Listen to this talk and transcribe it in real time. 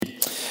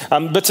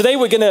But today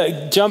we're going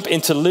to jump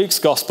into Luke's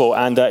gospel.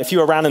 And if you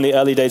were around in the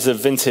early days of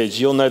Vintage,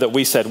 you'll know that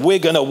we said we're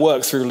going to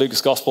work through Luke's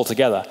gospel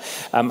together.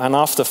 And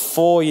after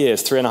 4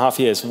 years, 3.5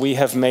 years, we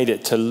have made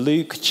it to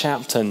Luke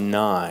chapter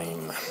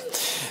 9.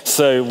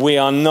 So we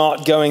are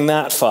not going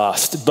that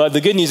fast. But the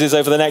good news is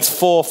over the next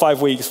 4 or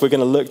 5 weeks, we're going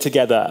to look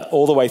together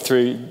all the way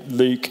through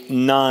Luke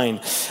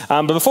 9.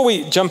 But before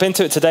we jump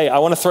into it today, I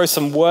want to throw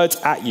some words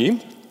at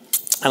you.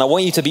 And I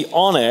want you to be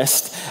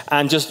honest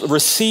and just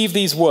receive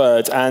these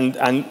words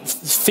and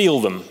feel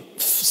them.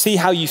 See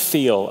how you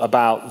feel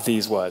about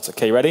these words.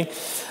 Okay, ready?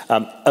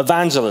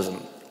 Evangelism,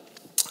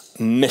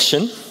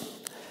 mission,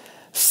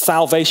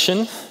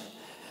 salvation,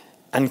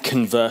 and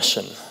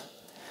conversion.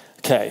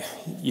 Okay,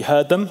 you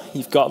heard them?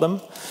 You've got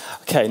them?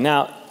 Okay,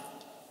 now,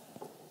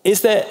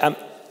 is there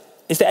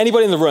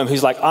anybody in the room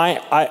who's like,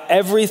 I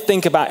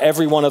everything about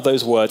every one of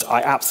those words,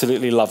 I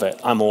absolutely love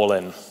it. I'm all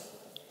in.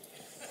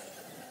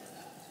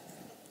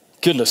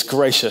 Goodness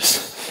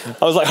gracious.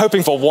 I was like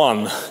hoping for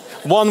one.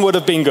 One would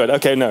have been good.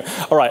 Okay, no.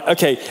 All right,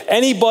 okay.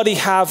 Anybody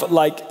have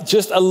like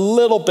just a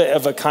little bit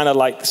of a kind of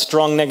like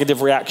strong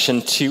negative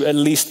reaction to at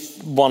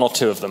least one or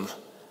two of them?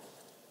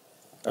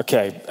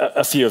 Okay,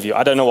 a few of you.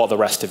 I don't know what the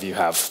rest of you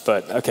have,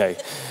 but okay.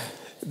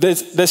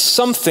 There's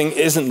something,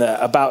 isn't there,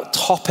 about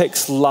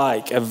topics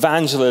like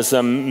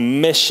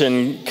evangelism,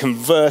 mission,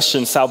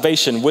 conversion,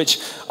 salvation, which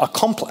are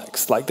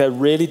complex. Like they're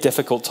really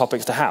difficult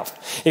topics to have.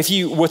 If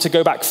you were to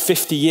go back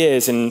 50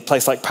 years in a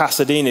place like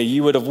Pasadena,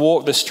 you would have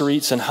walked the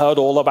streets and heard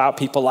all about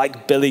people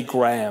like Billy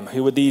Graham,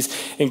 who were these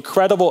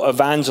incredible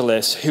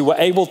evangelists who were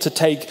able to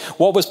take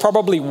what was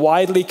probably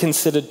widely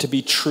considered to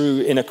be true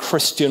in a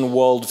Christian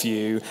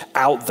worldview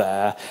out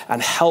there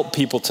and help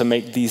people to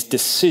make these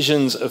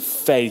decisions of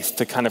faith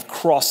to kind of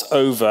cross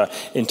over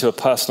into a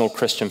personal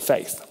Christian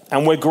faith.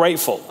 And we're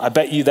grateful. I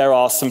bet you there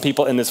are some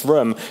people in this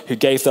room who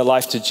gave their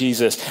life to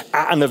Jesus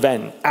at an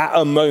event, at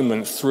a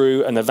moment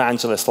through an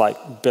evangelist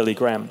like Billy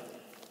Graham.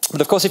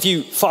 But of course, if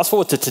you fast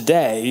forward to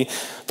today,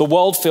 the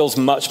world feels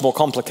much more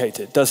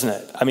complicated, doesn't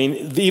it? I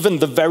mean, even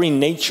the very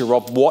nature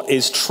of what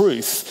is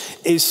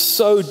truth is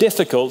so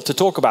difficult to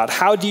talk about.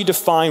 How do you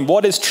define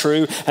what is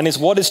true? And is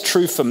what is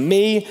true for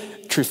me,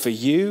 true for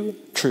you,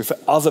 true for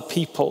other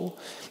people?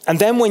 And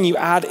then when you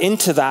add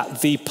into that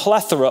the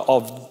plethora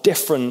of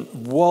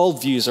different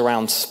worldviews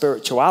around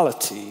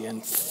spirituality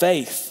and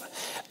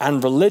faith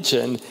and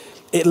religion,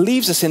 it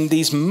leaves us in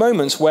these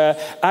moments where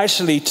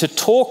actually to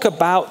talk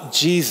about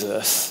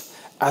Jesus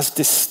as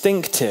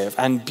distinctive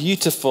and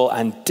beautiful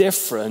and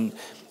different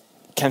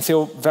can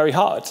feel very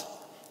hard.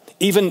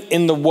 Even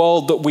in the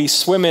world that we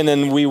swim in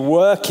and we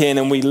work in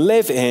and we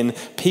live in,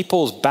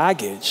 people's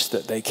baggage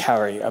that they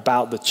carry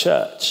about the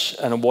church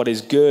and what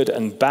is good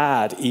and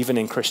bad, even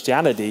in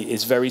Christianity,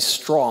 is very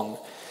strong.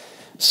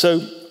 So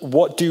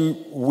what do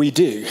we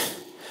do?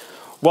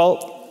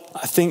 Well,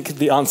 I think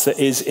the answer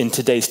is in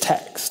today's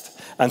text.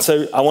 And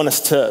so I want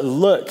us to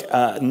look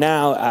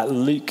now at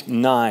Luke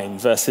 9,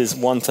 verses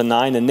 1 to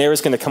 9, and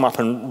Nera's going to come up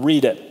and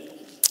read it.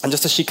 And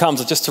just as she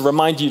comes, just to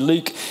remind you,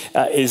 Luke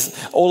is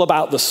all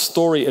about the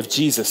story of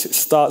Jesus. It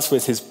starts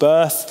with his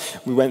birth.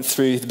 We went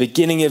through the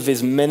beginning of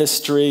his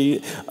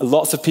ministry.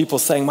 Lots of people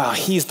saying, wow,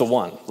 he's the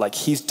one. Like,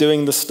 he's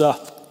doing the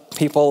stuff.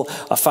 People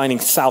are finding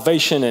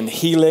salvation and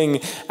healing.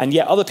 And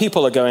yet other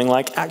people are going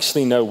like,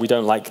 actually, no, we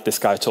don't like this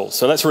guy at all.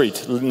 So let's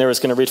read. Nera's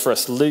going to read for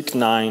us Luke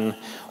 9,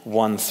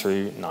 1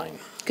 through 9.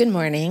 Good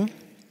morning.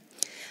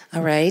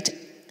 All right.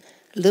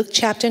 Luke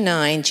chapter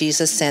 9,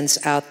 Jesus sends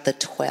out the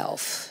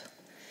 12.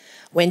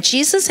 When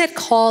Jesus had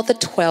called the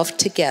 12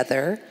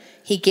 together,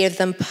 he gave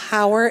them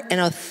power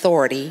and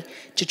authority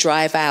to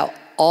drive out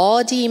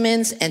all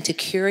demons and to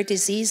cure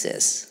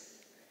diseases.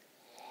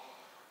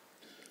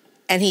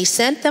 And he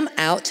sent them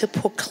out to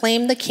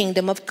proclaim the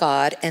kingdom of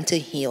God and to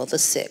heal the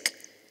sick.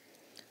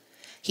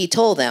 He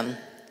told them,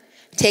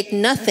 "Take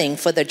nothing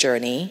for the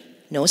journey,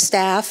 no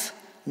staff,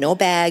 no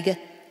bag,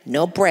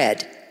 no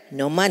bread,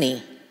 no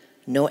money,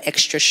 no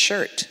extra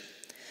shirt.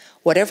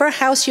 Whatever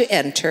house you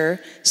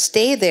enter,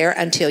 stay there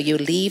until you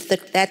leave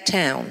that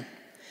town.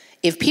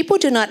 If people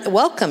do not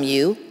welcome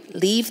you,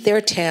 leave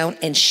their town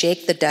and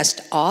shake the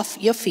dust off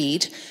your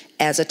feet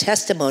as a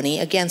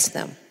testimony against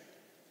them."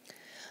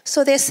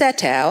 So they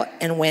set out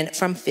and went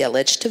from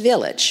village to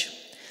village,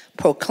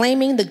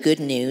 proclaiming the good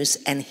news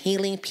and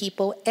healing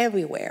people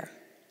everywhere.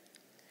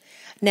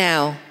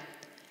 Now,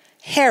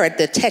 Herod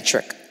the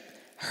Tetrarch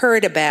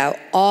heard about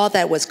all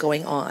that was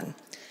going on,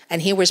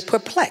 and he was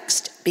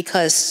perplexed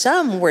because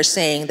some were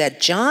saying that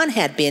John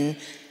had been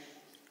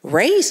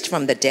raised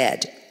from the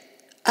dead,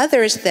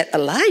 others that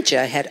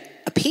Elijah had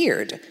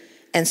appeared,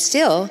 and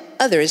still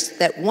others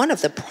that one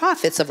of the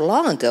prophets of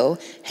long ago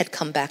had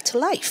come back to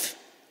life.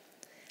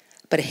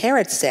 But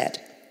Herod said,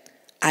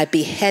 "I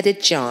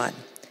beheaded John.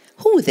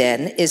 Who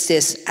then is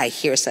this I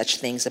hear such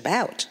things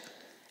about?"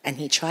 And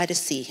he tried to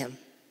see him.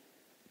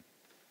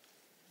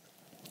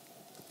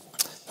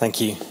 Thank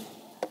you.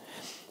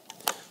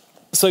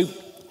 So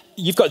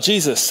you've got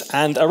Jesus,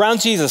 and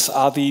around Jesus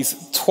are these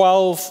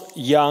 12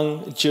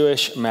 young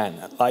Jewish men.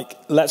 Like,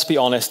 let's be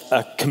honest,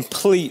 a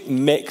complete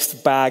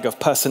mixed bag of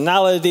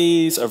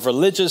personalities, of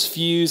religious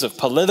views, of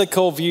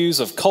political views,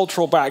 of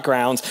cultural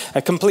backgrounds,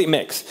 a complete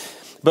mix.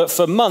 But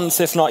for months,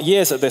 if not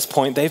years at this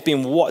point, they've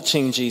been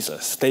watching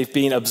Jesus. They've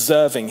been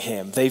observing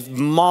him. They've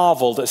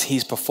marveled as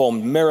he's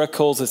performed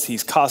miracles, as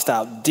he's cast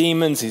out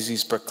demons, as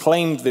he's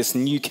proclaimed this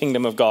new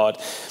kingdom of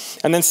God.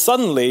 And then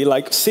suddenly,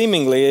 like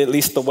seemingly, at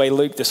least the way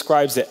Luke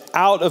describes it,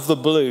 out of the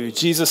blue,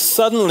 Jesus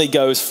suddenly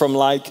goes from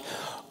like,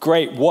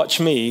 great, watch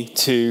me,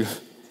 to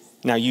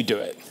now you do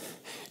it.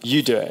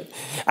 You do it.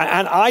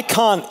 And I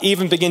can't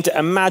even begin to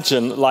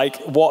imagine like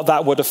what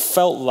that would have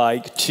felt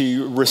like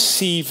to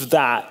receive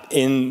that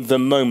in the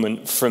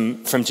moment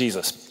from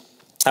Jesus.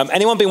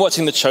 Anyone been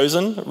watching The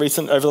Chosen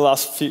over the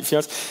last few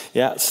months?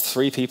 Yeah, it's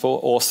 3 people.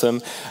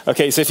 Awesome.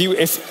 Okay, so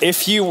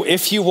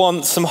if you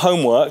want some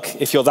homework,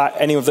 if you're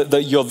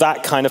you're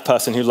that kind of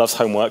person who loves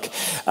homework,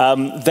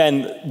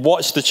 then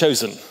watch The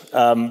Chosen,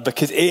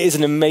 because it is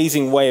an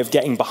amazing way of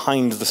getting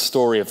behind the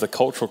story of the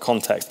cultural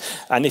context.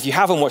 And if you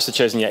haven't watched The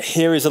Chosen yet,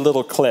 here is a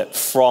little clip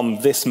from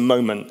this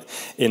moment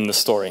in the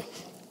story.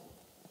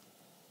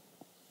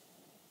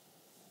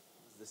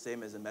 The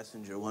same as a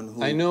messenger, one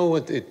who... I know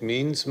what it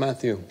means,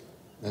 Matthew.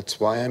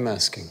 That's why I'm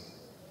asking.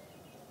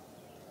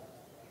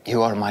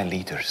 You are my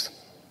leaders.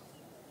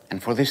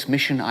 And for this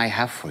mission I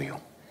have for you,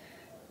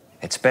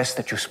 it's best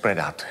that you spread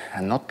out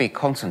and not be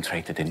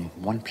concentrated in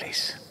one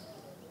place.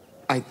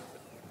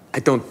 I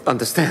don't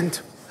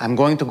understand. I'm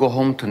going to go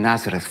home to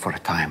Nazareth for a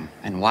time,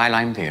 and while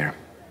I'm there,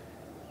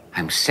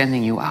 I'm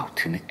sending you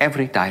out in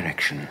every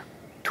direction,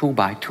 2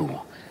 by 2,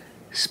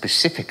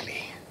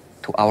 specifically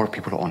to our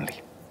people only.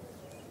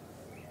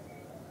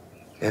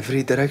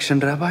 Every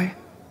direction, Rabbi?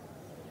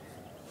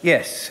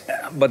 Yes,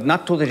 but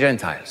not to the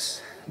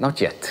Gentiles.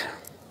 Not yet.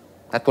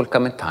 That will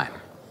come in time.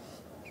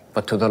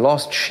 But to the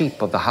lost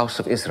sheep of the house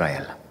of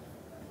Israel,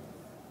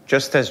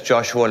 just as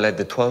Joshua led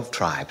the 12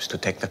 tribes to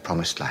take the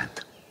promised land.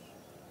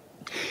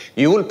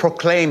 You will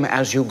proclaim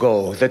as you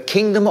go, the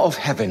kingdom of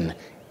heaven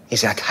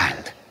is at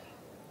hand.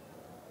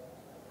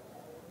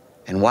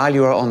 And while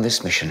you are on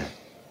this mission,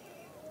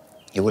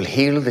 you will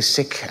heal the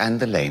sick and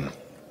the lame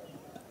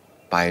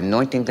by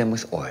anointing them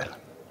with oil.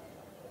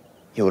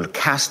 You will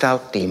cast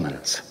out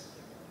demons.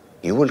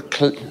 You will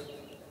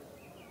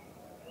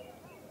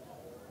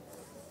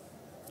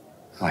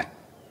What?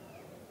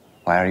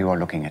 Why are you all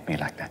looking at me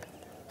like that?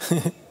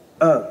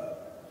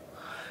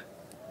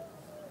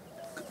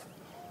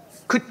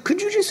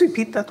 Could you just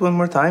repeat that one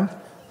more time?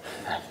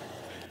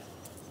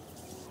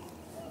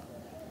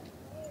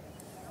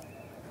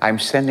 I'm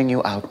sending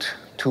you out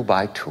 2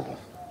 by 2,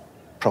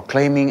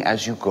 proclaiming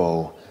as you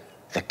go,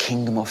 the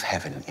kingdom of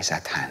heaven is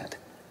at hand.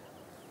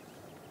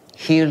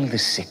 Heal the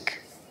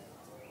sick.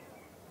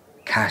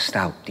 Cast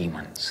out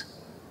demons.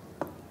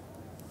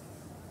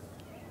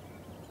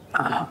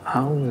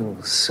 How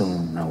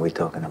soon are we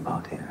talking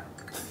about here?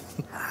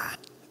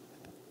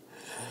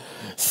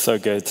 So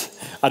good.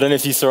 I don't know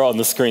if you saw it on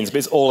the screens, but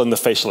it's all in the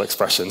facial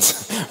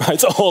expressions. Right?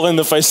 It's all in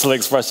the facial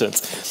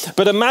expressions.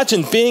 But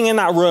imagine being in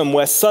that room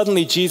where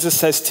suddenly Jesus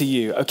says to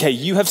you, okay,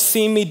 you have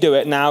seen me do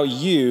it, now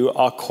you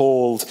are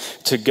called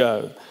to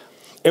go.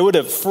 It would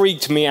have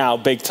freaked me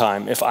out big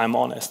time, if I'm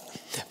honest.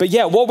 But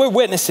yet, what we're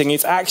witnessing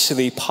is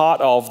actually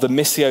part of the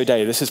Missio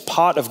Dei. This is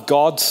part of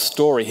God's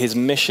story, his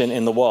mission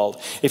in the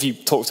world. If you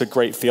talk to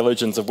great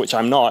theologians, of which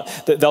I'm not,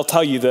 they'll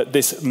tell you that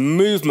this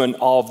movement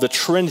of the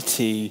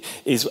Trinity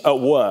is at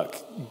work.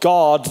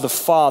 God, the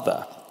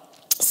Father,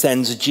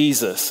 sends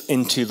Jesus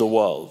into the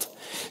world.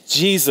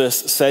 Jesus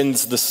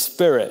sends the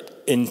Spirit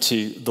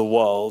into the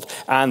world,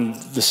 and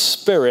the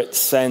Spirit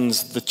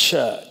sends the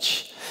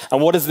church. And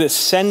what does this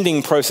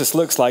sending process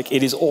looks like?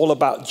 It is all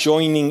about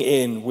joining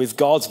in with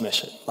God's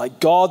mission, like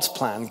God's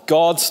plan,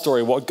 God's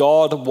story, what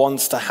God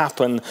wants to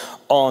happen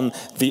on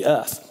the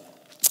earth.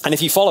 And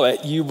if you follow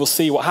it, you will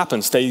see what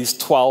happens. Days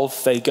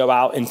 12, they go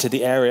out into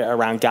the area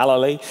around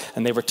Galilee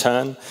and they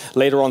return.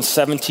 Later on,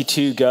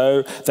 72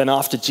 go. Then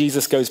after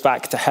Jesus goes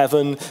back to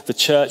heaven, the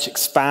church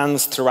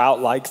expands throughout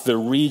like the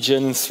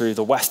region, through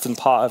the western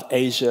part of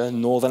Asia,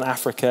 northern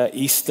Africa,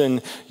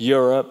 eastern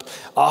Europe.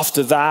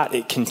 After that,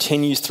 it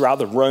continues throughout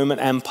the Roman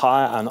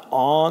Empire and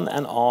on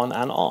and on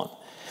and on.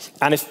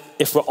 And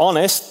if we're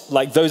honest,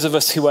 like those of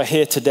us who are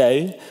here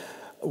today,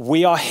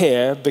 we are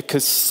here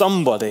because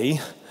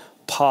somebody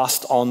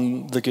passed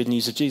on the good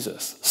news of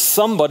Jesus.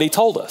 Somebody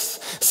told us.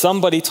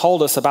 Somebody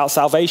told us about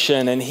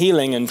salvation and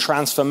healing and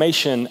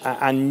transformation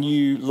and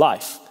new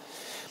life.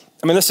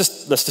 I mean, let's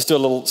just do a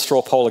little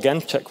straw poll again.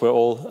 Check we're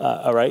all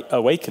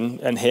awake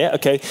and here.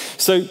 Okay,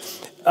 so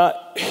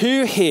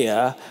who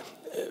here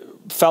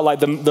felt like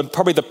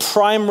probably the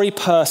primary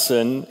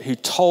person who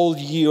told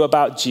you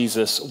about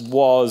Jesus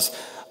was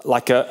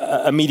like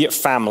a immediate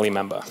family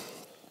member?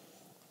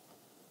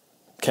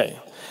 Okay.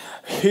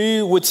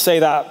 Who would say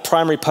that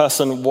primary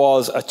person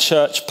was a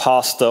church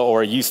pastor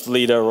or a youth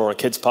leader or a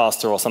kids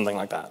pastor or something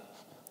like that?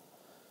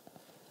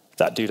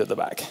 That dude at the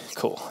back.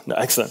 Cool. No,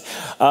 excellent.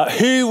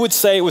 Who would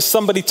say it was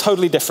somebody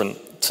totally different?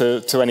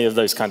 to any of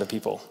those kind of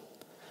people?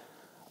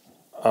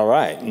 All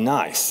right,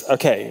 nice.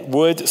 Okay,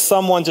 would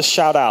someone just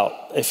shout out,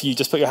 if you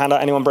just put your hand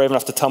out, anyone brave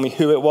enough to tell me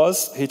who it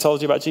was who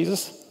told you about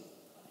Jesus?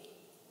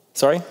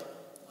 Sorry?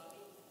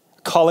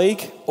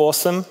 Colleague,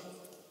 awesome.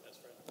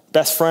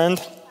 Best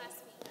friend?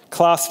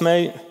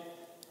 Classmate?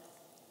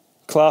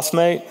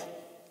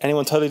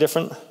 Anyone totally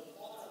different?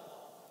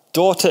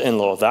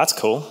 Daughter-in-law, that's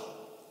cool.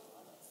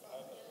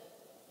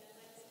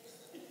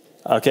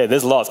 Okay,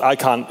 there's lots. I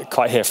can't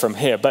quite hear from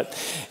here, but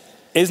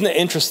isn't it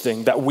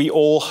interesting that we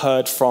all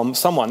heard from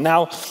someone?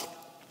 Now,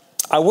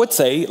 I would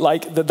say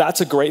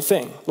that's a great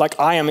thing.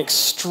 I am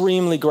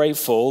extremely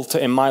grateful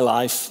to, in my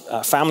life,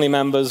 family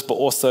members, but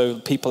also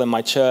people in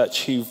my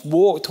church who've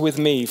walked with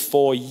me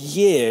for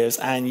years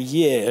and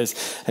years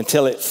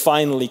until it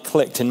finally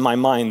clicked in my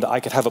mind that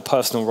I could have a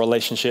personal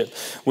relationship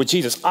with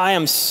Jesus. I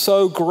am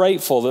so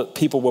grateful that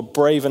people were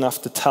brave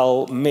enough to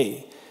tell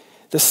me.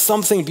 There's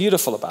something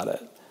beautiful about it.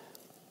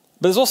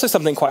 But there's also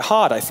something quite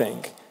hard, I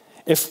think.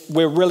 If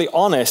we're really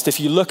honest,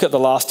 if you look at the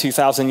last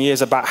 2,000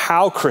 years about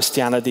how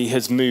Christianity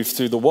has moved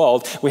through the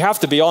world, we have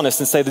to be honest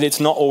and say that it's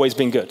not always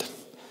been good.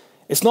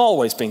 It's not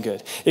always been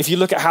good. If you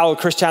look at how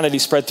Christianity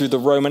spread through the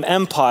Roman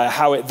Empire,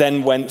 how it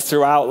then went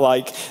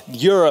throughout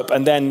Europe,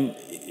 and then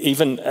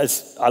even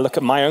as I look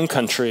at my own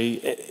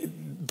country,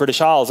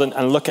 British Isles,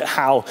 and look at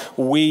how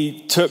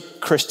we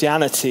took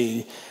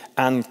Christianity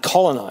and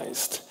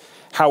colonized,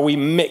 how we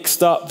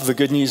mixed up the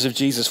good news of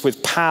Jesus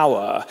with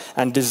power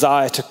and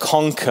desire to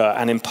conquer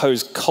and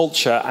impose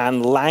culture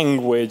and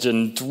language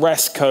and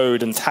dress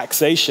code and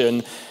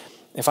taxation.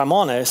 If I'm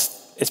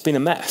honest, it's been a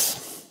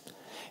mess.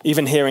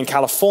 Even here in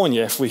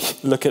California, if we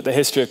look at the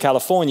history of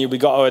California, we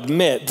got to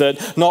admit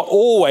that not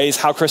always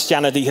how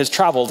Christianity has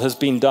traveled has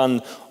been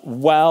done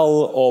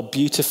well or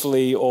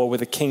beautifully or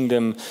with a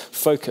kingdom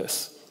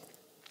focus.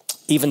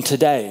 Even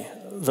today,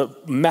 the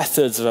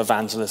methods of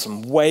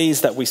evangelism,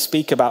 ways that we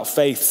speak about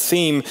faith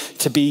seem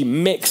to be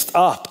mixed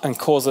up and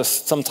cause us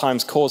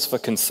sometimes cause for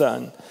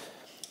concern.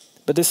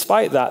 But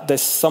despite that,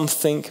 there's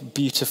something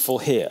beautiful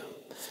here.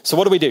 So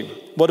what do we do?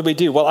 What do we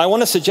do? Well, I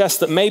want to suggest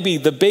that maybe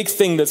the big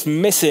thing that's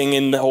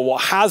missing or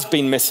what has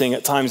been missing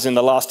at times in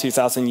the last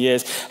 2,000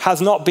 years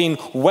has not been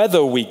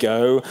whether we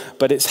go,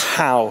 but it's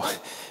how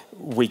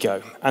we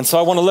go. And so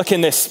I want to look in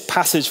this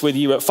passage with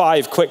you at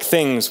 5 quick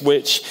things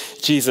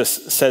which Jesus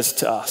says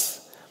to us.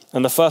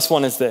 And the first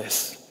one is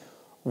this: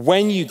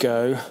 when you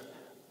go,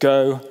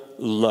 go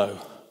low.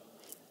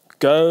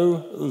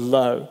 Go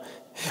low.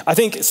 I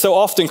think so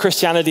often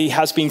Christianity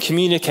has been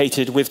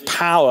communicated with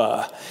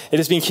power. It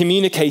has been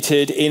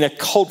communicated in a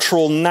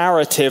cultural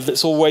narrative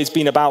that's always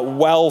been about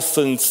wealth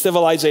and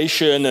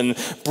civilization and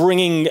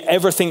bringing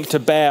everything to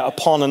bear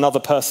upon another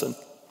person.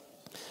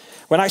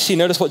 When actually,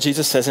 notice what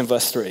Jesus says in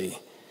verse 3.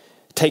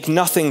 Take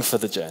nothing for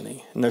the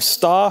journey. No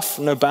staff,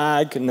 no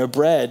bag, no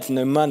bread,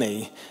 no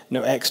money,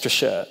 no extra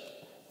shirt.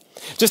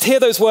 Just hear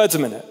those words a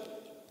minute.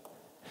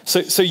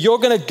 So you're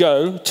going to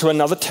go to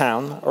another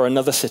town or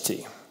another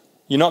city.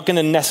 You're not going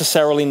to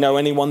necessarily know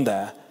anyone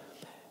there.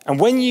 And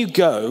when you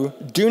go,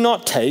 do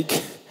not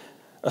take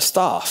a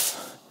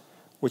staff,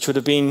 which would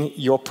have been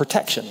your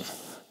protection,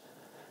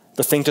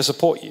 the thing to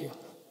support you.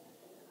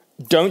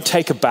 Don't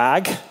take a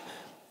bag,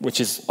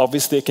 which is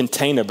obviously a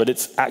container, but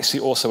it's actually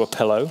also a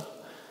pillow.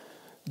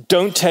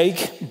 Don't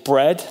take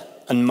bread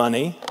and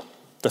money,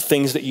 the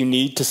things that you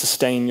need to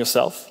sustain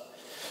yourself.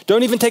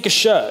 Don't even take a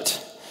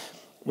shirt,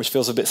 which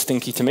feels a bit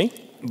stinky to me,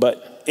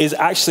 but is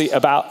actually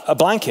about a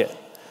blanket.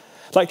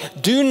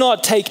 Do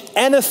not take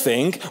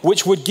anything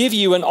which would give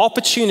you an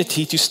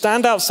opportunity to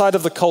stand outside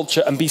of the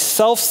culture and be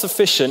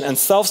self-sufficient and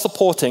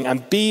self-supporting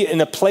and be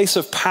in a place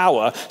of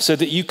power so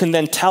that you can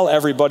then tell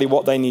everybody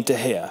what they need to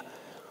hear.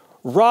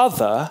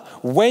 Rather,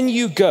 when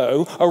you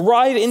go,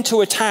 arrive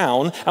into a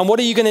town, and what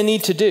are you going to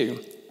need to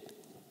do?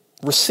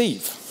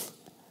 Receive.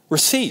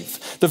 Receive.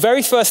 The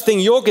very first thing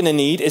you're going to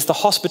need is the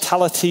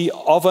hospitality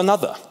of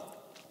another.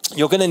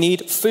 You're going to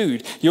need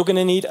food. You're going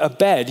to need a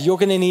bed. You're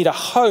going to need a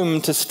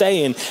home to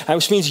stay in,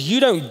 which means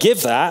you don't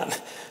give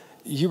that,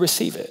 you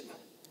receive it.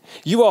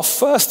 You are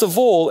first of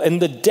all in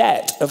the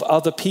debt of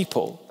other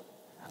people.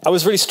 I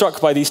was really struck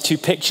by these 2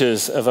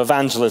 pictures of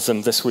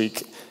evangelism this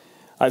week.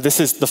 This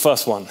is the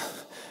first one.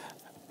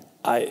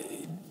 I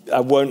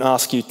won't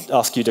ask you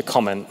to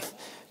comment,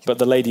 but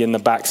the lady in the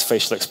back's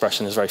facial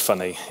expression is very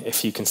funny,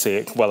 if you can see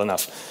it well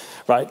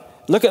enough, right?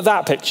 Look at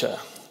that picture,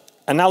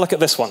 and now look at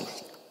this one.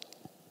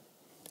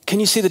 Can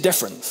you see the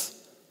difference?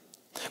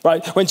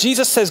 Right? When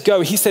Jesus says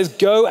go, he says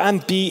go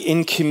and be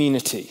in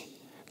community.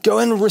 Go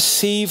and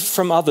receive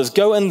from others.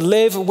 Go and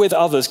live with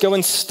others. Go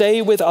and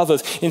stay with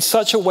others in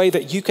such a way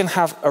that you can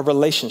have a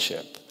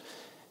relationship.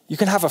 You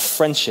can have a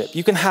friendship.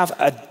 You can have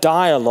a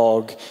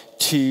dialogue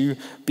to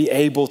be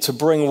able to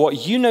bring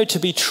what you know to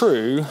be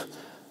true,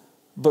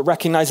 but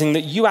recognizing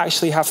that you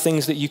actually have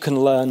things that you can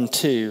learn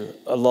too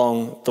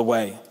along the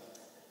way.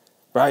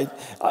 Right?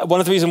 One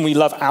of the reasons we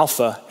love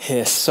Alpha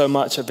here so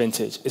much at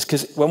Vintage is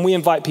because when we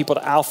invite people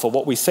to Alpha,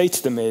 what we say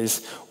to them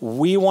is,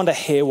 we want to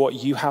hear what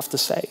you have to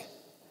say.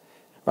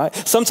 right?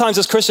 Sometimes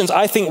as Christians,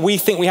 I think we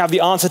have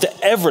the answer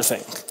to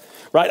everything,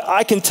 right?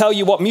 I can tell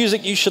you what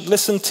music you should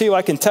listen to.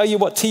 I can tell you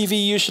what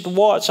TV you should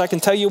watch. I can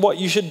tell you what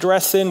you should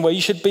dress in, where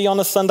you should be on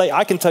a Sunday.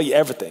 I can tell you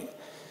everything.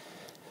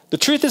 The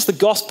truth is the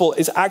gospel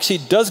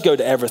does go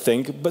to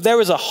everything, but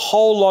there is a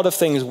whole lot of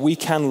things we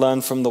can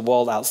learn from the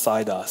world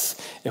outside us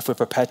if we're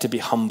prepared to be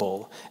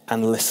humble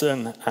and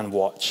listen and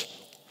watch.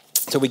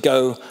 So we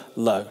go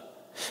low.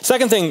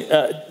 Second thing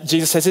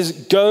Jesus says is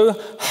go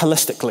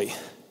holistically.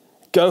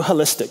 Go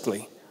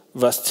holistically.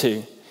 Verse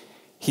 2.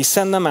 He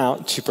sent them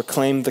out to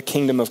proclaim the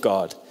kingdom of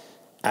God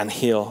and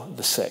heal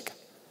the sick.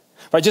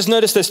 Right, just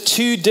notice there's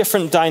two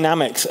different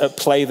dynamics at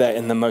play there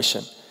in the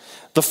motion.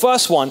 The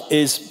first one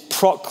is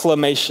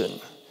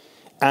proclamation,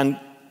 and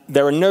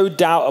there are no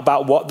doubt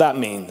about what that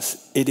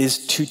means. It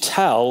is to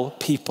tell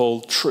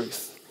people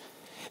truth.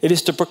 It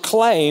is to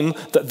proclaim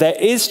that there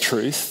is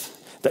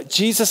truth, that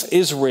Jesus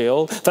is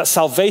real, that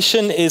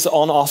salvation is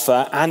on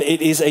offer, and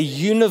it is a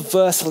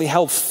universally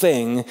held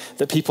thing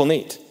that people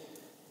need.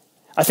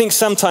 I think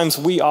sometimes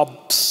we are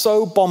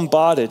so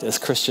bombarded as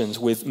Christians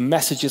with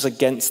messages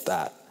against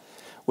that.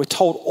 We're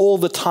told all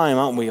the time,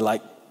 aren't we,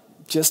 like,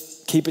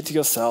 just keep it to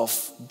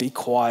yourself, be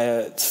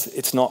quiet,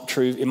 it's not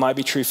true, it might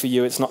be true for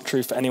you, it's not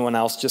true for anyone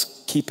else,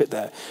 just keep it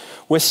there.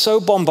 We're so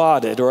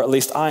bombarded, or at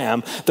least I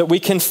am, that we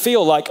can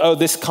feel like, oh,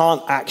 this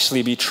can't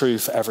actually be true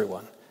for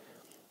everyone.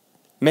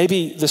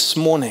 Maybe this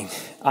morning,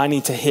 I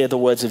need to hear the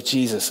words of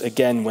Jesus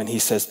again when he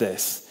says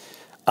this: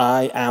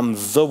 I am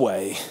the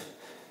way,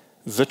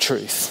 the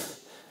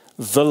truth,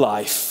 the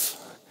life.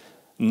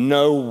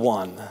 No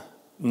one,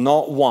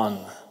 not one,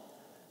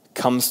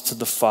 comes to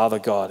the Father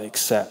God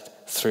except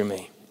through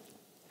me.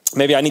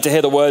 Maybe I need to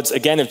hear the words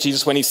again of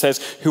Jesus when he says,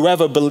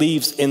 whoever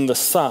believes in the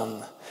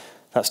Son,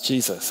 that's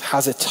Jesus,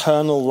 has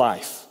eternal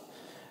life.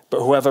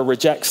 But whoever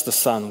rejects the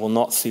Son will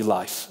not see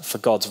life, for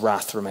God's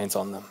wrath remains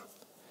on them.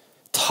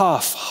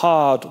 Tough,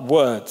 hard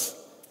words.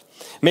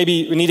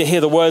 Maybe we need to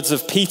hear the words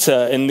of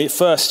Peter in the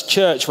first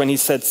church when he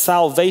said,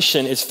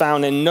 salvation is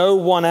found in no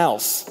one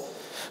else,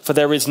 for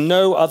there is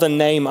no other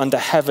name under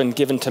heaven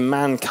given to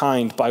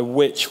mankind by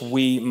which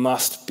we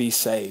must be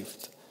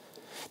saved.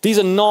 These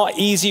are not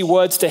easy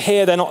words to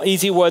hear, they're not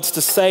easy words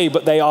to say,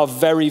 but they are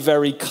very,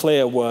 very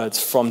clear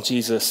words from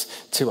Jesus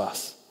to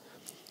us.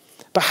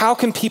 But how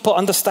can people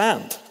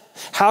understand?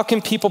 How can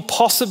people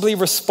possibly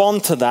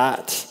respond to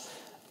that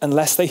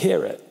unless they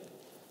hear it?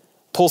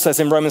 Paul says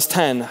in Romans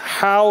 10,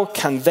 how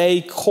can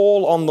they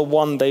call on the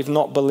one they've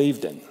not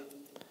believed in?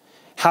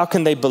 How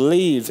can they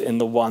believe in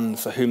the one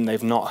for whom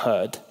they've not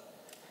heard?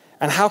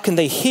 And how can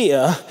they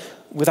hear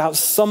without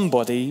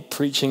somebody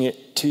preaching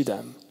it to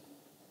them?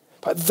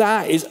 But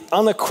that is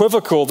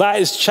unequivocal.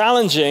 That is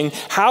challenging.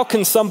 How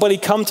can somebody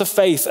come to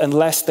faith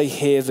unless they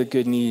hear the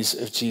good news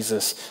of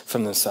Jesus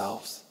from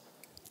themselves?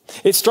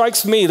 It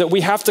strikes me that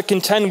we have to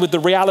contend with the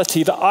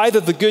reality that either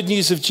the good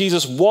news of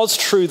Jesus was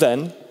true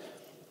then,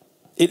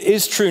 it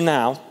is true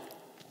now,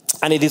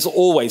 and it is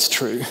always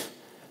true,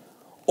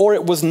 or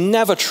it was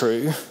never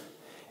true,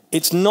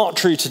 it's not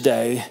true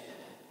today,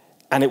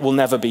 and it will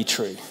never be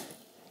true.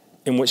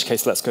 In which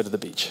case, let's go to the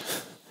beach.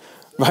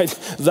 Right?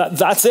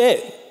 That's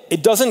it.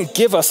 It doesn't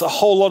give us a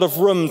whole lot of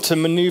room to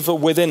maneuver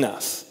within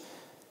us.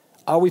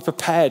 Are we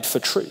prepared for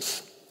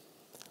truth?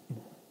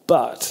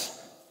 But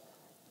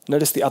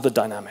notice the other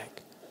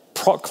dynamic.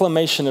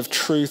 Proclamation of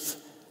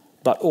truth,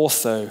 but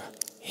also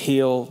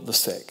heal the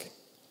sick.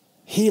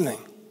 Healing.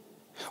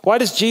 Why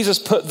does Jesus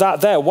put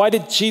that there? Why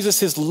did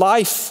Jesus'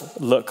 life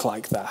look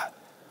like that?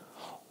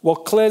 Well,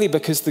 clearly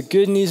because the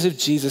good news of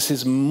Jesus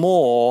is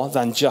more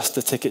than just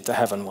a ticket to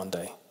heaven one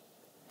day.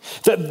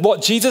 That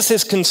what Jesus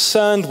is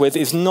concerned with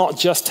is not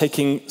just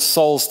taking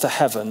souls to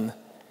heaven.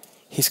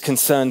 He's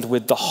concerned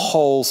with the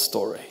whole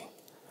story,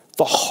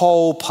 the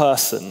whole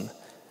person,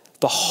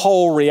 the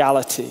whole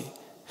reality.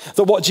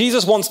 That what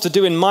Jesus wants to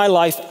do in my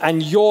life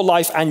and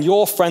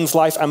your friend's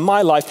life and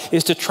my life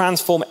is to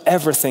transform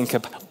everything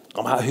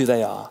about who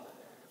they are.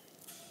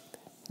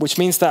 Which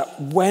means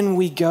that when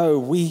we go,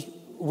 we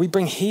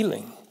bring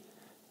healing,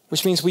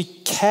 which means we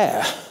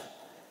care,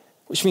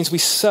 which means we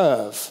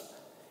serve,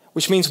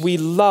 which means we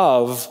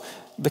love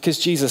because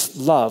Jesus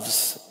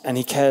loves and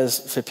he cares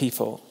for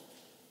people.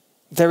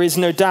 There is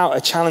no doubt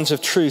a challenge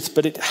of truth,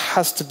 but it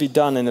has to be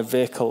done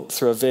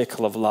through a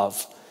vehicle of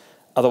love.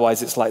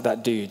 Otherwise, it's like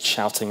that dude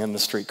shouting in the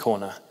street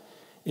corner.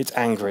 It's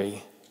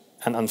angry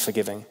and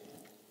unforgiving.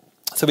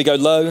 So we go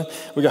low,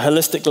 we go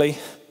holistically.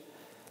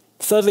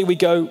 Thirdly, we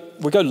go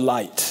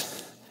light.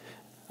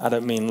 I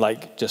don't mean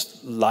like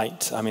just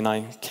light. I mean,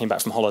 I came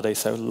back from holiday,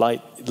 so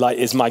light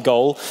is my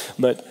goal.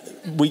 But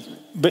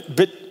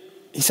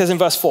he says in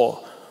verse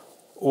 4,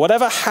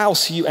 whatever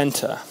house you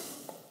enter,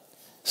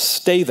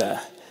 stay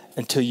there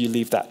until you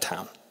leave that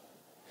town.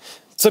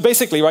 So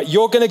basically, right,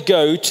 you're going to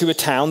go to a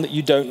town that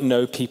you don't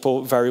know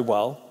people very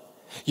well.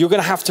 You're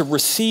going to have to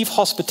receive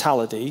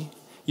hospitality.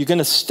 You're going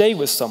to stay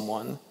with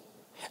someone.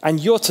 And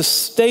you're to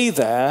stay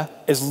there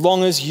as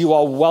long as you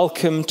are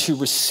welcome to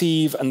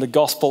receive and the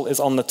gospel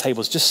is on the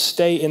tables. Just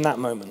stay in that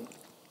moment.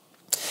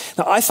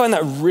 Now, I find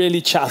that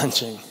really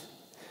challenging.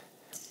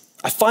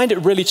 I find it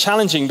really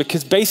challenging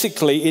because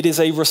basically it is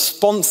a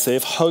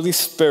responsive, Holy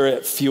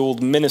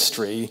Spirit-fueled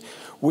ministry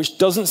which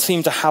doesn't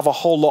seem to have a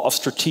whole lot of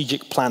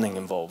strategic planning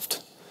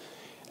involved.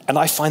 And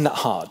I find that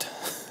hard.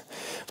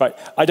 Right?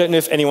 I don't know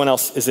if anyone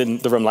else is in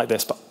the room like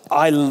this, but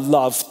I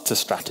love to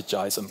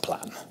strategize and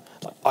plan.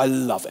 I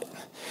love it.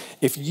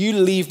 If you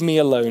leave me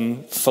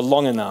alone for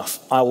long enough,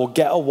 I will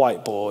get a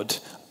whiteboard,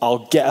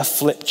 I'll get a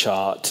flip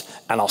chart,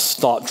 and I'll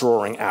start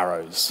drawing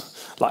arrows.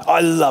 I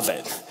love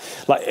it.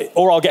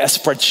 Or I'll get a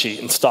spreadsheet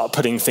and start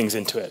putting things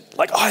into it.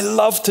 I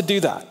love to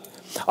do that.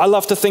 I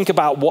love to think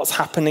about what's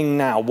happening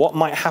now, what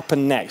might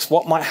happen next,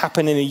 what might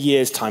happen in a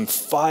year's time,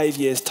 5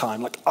 years'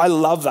 time. I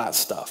love that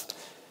stuff.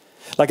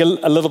 A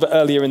little bit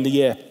earlier in the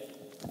year,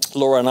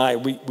 Laura and I,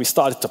 we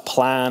started to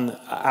plan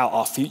out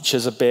our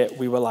futures a bit.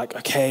 We were like,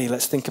 okay,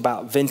 let's think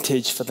about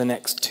Vintage for the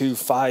next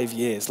 5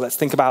 years. Let's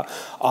think about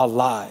our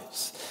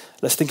lives.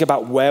 Let's think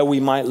about where we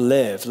might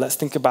live. Let's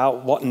think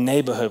about what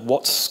neighborhood,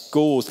 what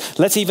schools.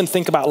 Let's even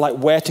think about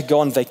where to go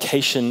on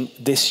vacation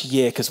this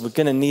year, because we're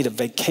going to need a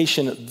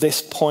vacation at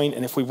this point.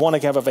 And if we want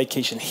to have a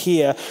vacation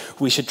here,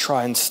 we should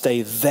try and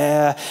stay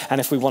there.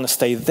 And if we want to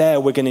stay there,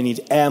 we're going to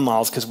need air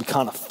miles because we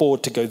can't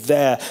afford to go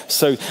there.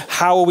 So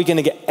how are we going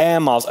to get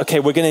air miles? Okay,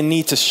 we're going to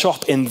need to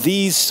shop in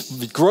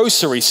these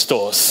grocery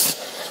stores,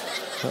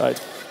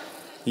 right?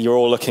 You're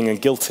all looking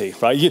guilty,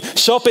 right? You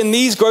shop in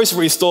these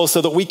grocery stores so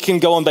that we can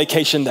go on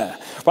vacation there.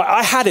 Right?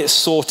 I had it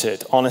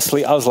sorted,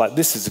 honestly. I was like,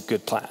 this is a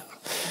good plan.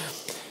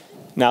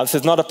 Now, this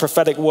is not a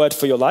prophetic word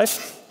for your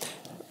life,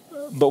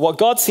 but what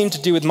God seemed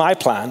to do with my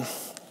plan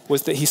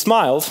was that he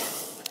smiled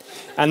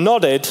and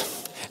nodded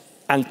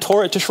and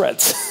tore it to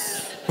shreds.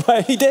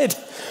 Right? He did.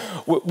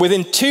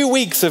 Within 2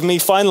 weeks of me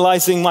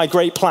finalizing my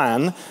great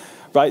plan,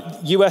 right,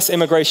 US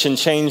immigration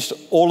changed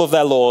all of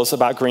their laws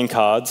about green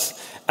cards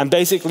and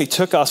basically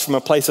took us from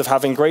a place of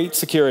having great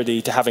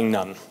security to having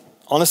none.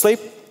 Honestly,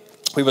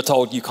 we were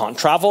told you can't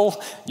travel,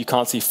 you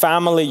can't see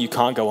family, you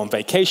can't go on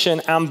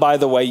vacation, and by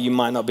the way, you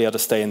might not be able to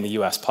stay in the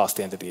US past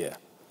the end of the year.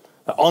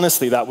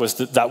 Honestly, that was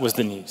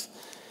the news.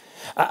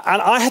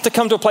 And I had to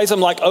come to a place,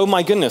 I'm like, oh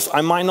my goodness,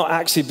 I might not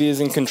actually be as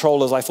in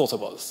control as I thought I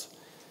was.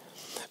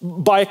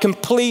 By a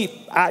complete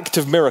act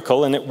of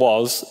miracle, and it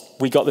was,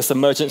 we got this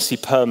emergency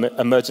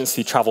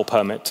travel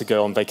permit to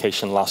go on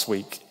vacation last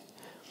week.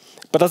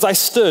 But as I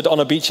stood on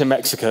a beach in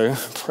Mexico,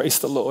 praise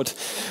the Lord,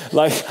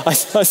 I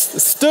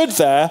stood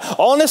there,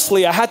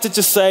 honestly, I had to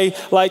just say,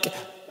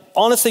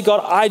 honestly,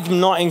 God, I'm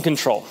not in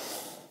control.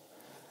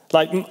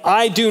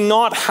 I do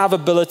not have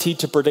ability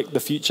to predict the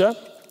future.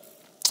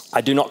 I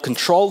do not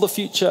control the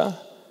future.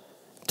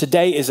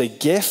 Today is a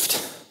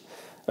gift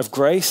of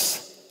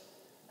grace.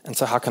 And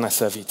so how can I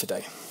serve you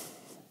today?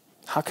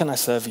 How can I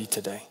serve you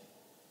today?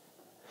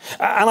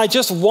 And I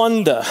just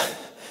wonder,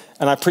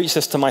 and I preach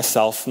this to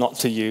myself, not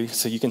to you,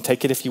 so you can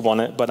take it if you want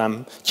it, but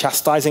I'm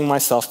chastising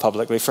myself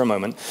publicly for a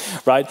moment,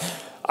 right?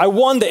 I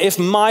wonder if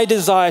my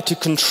desire to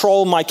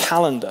control my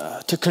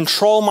calendar, to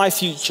control my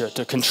future,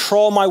 to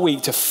control my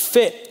week, to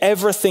fit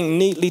everything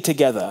neatly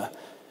together,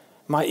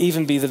 might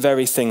even be the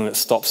very thing that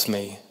stops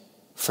me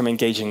from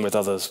engaging with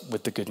others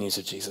with the good news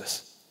of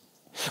Jesus.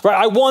 Right?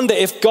 I wonder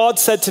if God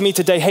said to me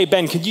today, hey,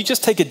 Ben, could you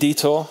just take a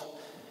detour?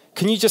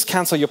 Can you just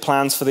cancel your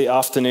plans for the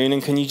afternoon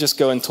and can you just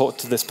go and talk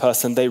to this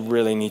person? They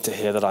really need to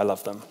hear that I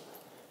love them.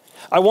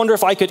 I wonder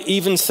if I could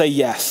even say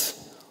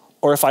yes,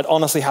 or if I'd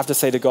honestly have to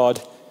say to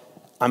God,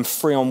 I'm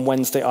free on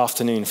Wednesday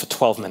afternoon for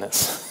 12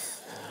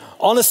 minutes.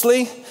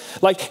 Honestly,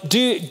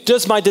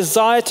 does my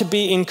desire to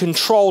be in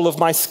control of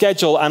my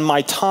schedule and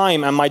my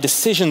time and my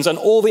decisions and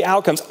all the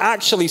outcomes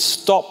actually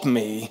stop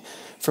me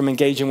from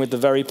engaging with the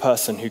very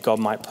person who God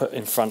might put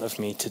in front of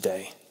me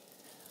today?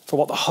 For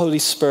what the Holy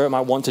Spirit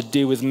might want to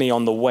do with me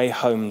on the way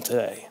home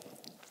today,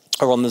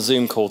 or on the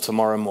Zoom call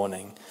tomorrow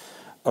morning,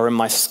 or in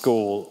my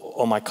school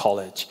or my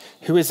college.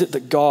 Who is it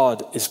that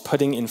God is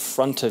putting in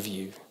front of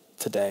you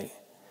today?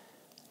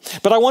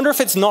 But I wonder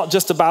if it's not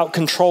just about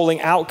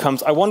controlling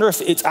outcomes. I wonder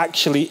if it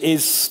actually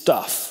is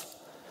stuff.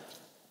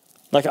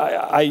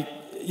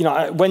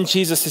 When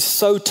Jesus is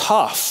so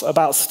tough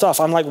about stuff,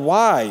 I'm like,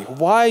 why?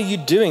 Why are you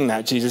doing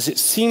that, Jesus? It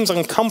seems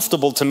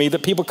uncomfortable to me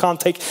that people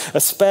can't take a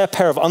spare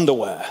pair of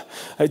underwear.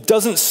 It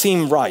doesn't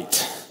seem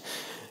right.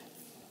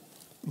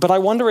 But I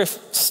wonder if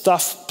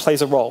stuff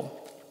plays a role.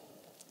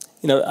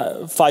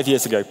 5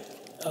 years ago,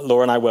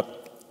 Laura and I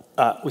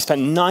we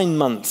spent 9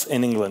 months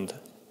in England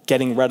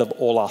getting rid of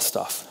all our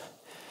stuff.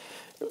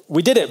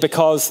 We did it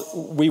because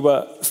we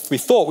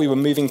thought we were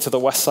moving to the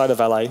west side of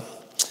LA.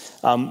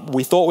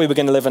 We thought we were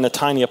going to live in a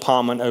tiny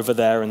apartment over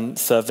there and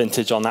serve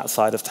Vintage on that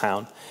side of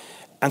town.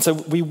 And so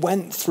we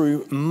went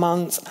through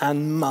months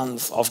and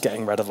months of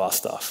getting rid of our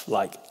stuff.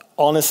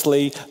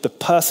 Honestly, the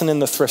person in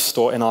the thrift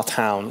store in our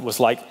town was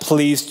like,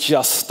 please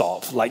just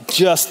stop.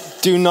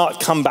 Just do not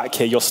come back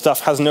here. Your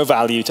stuff has no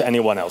value to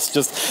anyone else.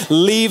 Just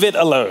leave it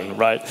alone,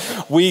 right?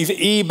 We've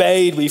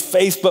eBayed, we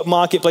Facebook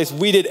Marketplace,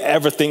 we did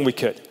everything we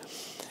could.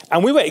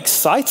 And we were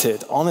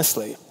excited,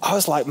 honestly. I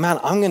was like, man,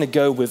 I'm going to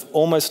go with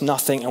almost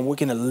nothing and we're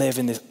going to live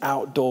in this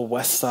outdoor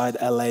West Side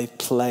LA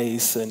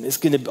place and it's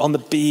going to be on the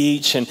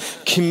beach and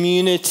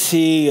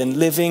community and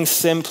living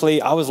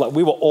simply. I was like,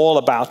 we were all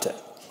about it.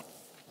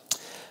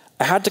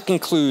 I had to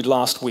conclude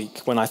last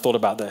week when I thought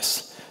about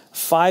this.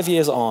 5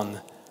 years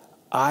on,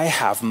 I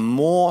have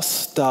more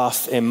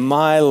stuff in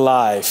my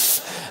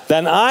life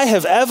than I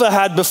have ever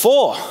had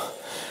before.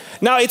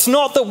 Now, it's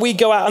not that we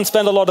go out and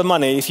spend a lot of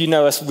money. If you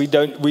know us, we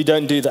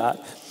don't do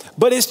that.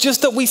 But it's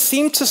just that we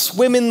seem to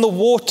swim in the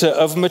water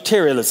of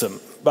materialism.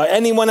 Right?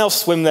 Anyone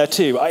else swim there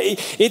too?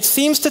 It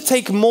seems to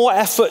take more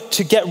effort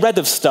to get rid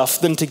of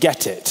stuff than to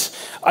get it.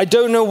 I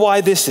don't know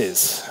why this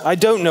is.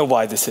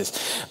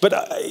 But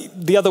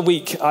the other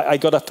week, I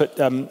got up at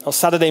on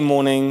Saturday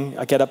morning.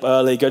 I get up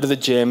early, go to the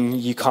gym.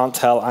 You can't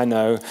tell, I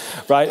know,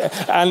 right?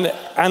 And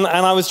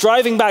I was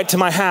driving back to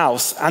my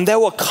house, and there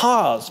were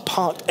cars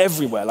parked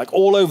everywhere, like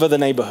all over the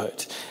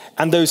neighborhood.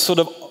 And those sort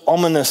of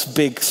ominous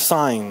big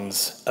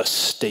signs,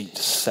 estate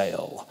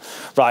sale,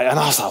 right? And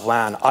I was like,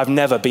 man, I've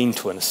never been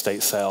to an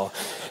estate sale.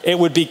 It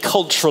would be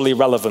culturally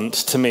relevant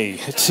to me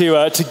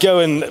to go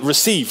and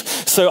receive.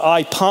 So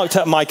I parked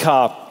up my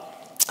car,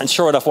 and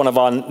sure enough, one of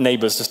our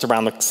neighbors just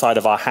around the side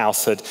of our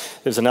house there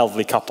was an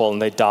elderly couple,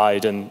 and they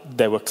died, and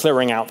they were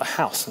clearing out the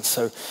house. And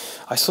so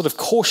I sort of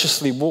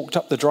cautiously walked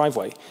up the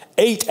driveway.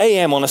 8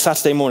 a.m. on a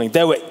Saturday morning,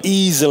 there were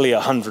easily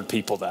 100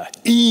 people there.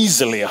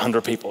 Easily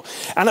 100 people.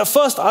 And at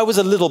first, I was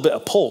a little bit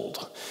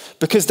appalled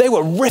because they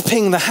were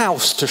ripping the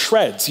house to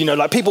shreds. You know,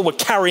 like people were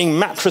carrying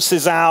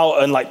mattresses out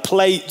and like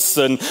plates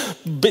and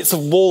bits of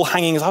wall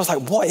hangings. I was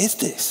like, what is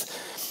this?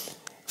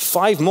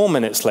 5 more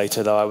minutes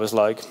later, though, I was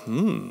like,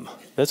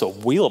 there's a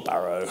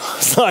wheelbarrow.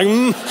 It's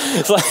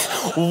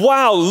like,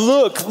 wow,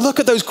 look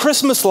at those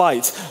Christmas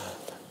lights.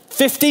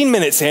 15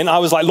 minutes in, I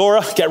was like,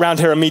 Laura, get around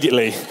here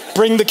immediately.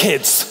 Bring the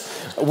kids.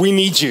 We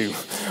need you,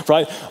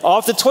 right?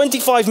 After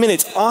 25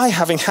 minutes, I,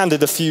 having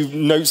handed a few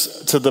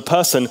notes to the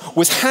person,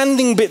 was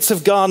handing bits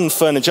of garden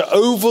furniture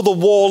over the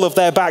wall of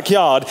their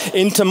backyard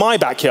into my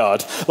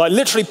backyard, like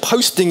literally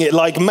posting it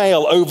like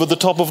mail over the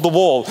top of the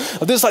wall.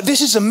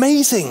 This is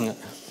amazing.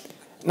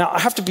 Now, I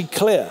have to be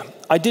clear.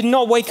 I did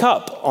not wake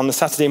up on the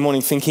Saturday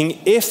morning thinking,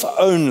 if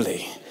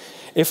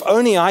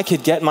only I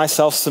could get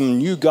myself some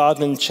new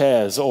garden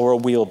chairs or a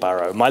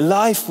wheelbarrow, my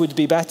life would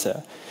be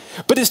better.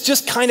 But it's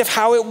just kind of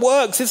how it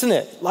works, isn't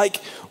it? Like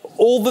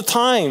all the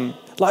time,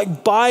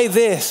 like buy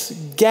this,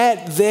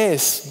 get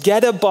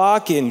a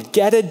bargain,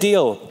 get a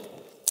deal.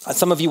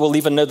 Some of you will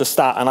even know the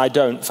stat, and I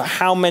don't, for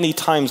how many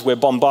times we're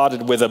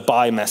bombarded with a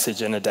buy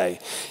message in a day.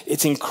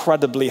 It's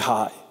incredibly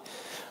high.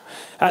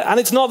 And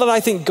it's not that I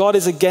think God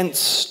is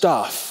against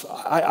stuff.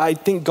 I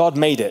think God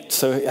made it,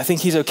 so I think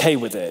he's okay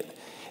with it.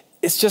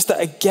 It's just that,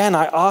 again,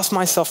 I ask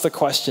myself the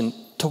question,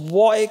 to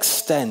what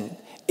extent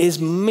is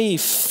me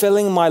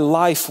filling my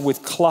life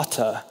with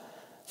clutter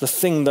the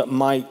thing that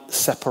might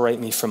separate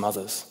me from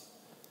others?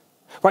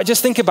 Right,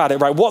 just think about it,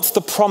 right? What's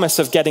the promise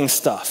of getting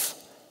stuff?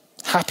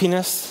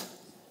 Happiness,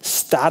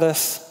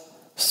 status,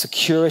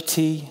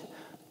 security,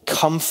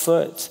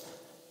 comfort.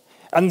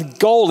 And the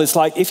goal is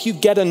like, if you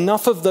get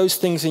enough of those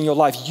things in your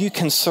life, you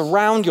can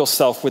surround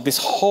yourself with this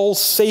whole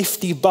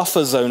safety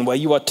buffer zone where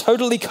you are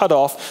totally cut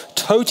off,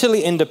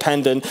 totally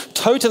independent,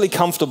 totally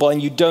comfortable,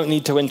 and you don't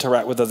need to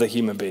interact with other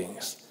human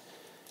beings.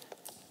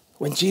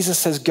 When Jesus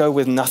says go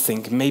with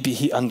nothing, maybe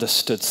he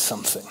understood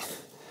something.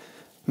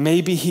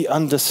 Maybe he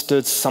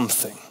understood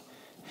something.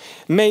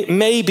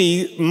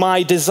 Maybe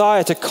my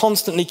desire to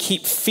constantly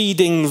keep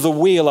feeding the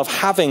wheel of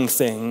having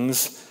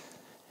things,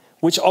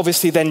 which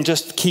obviously then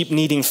just keep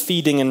needing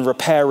feeding and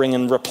repairing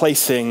and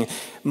replacing,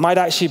 might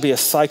actually be a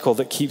cycle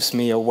that keeps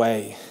me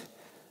away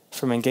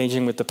from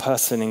engaging with the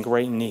person in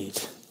great need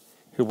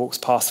who walks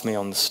past me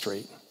on the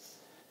street,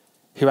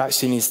 who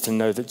actually needs to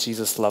know that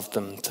Jesus loved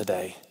them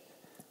today,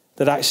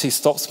 that actually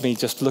stops me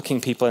just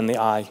looking people in the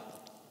eye.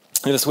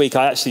 And this week,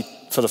 I actually,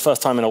 for the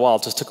first time in a while,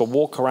 just took a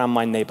walk around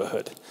my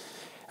neighborhood.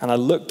 And I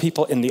looked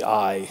people in the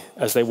eye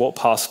as they walked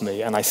past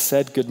me, and I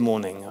said, good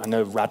morning. I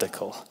know,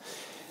 radical.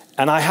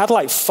 And I had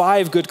like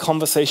 5 good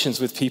conversations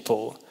with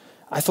people.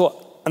 I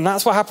thought, and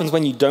that's what happens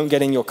when you don't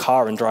get in your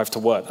car and drive to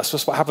work. That's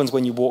just what happens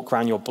when you walk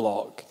around your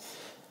block.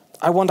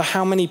 I wonder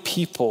how many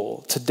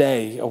people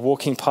today are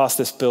walking past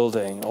this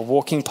building or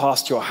walking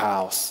past your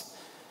house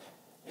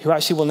who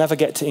actually will never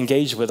get to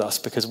engage with us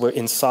because we're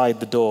inside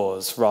the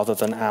doors rather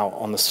than out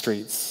on the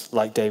streets,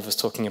 like Dave was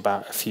talking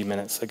about a few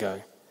minutes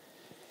ago.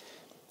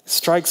 It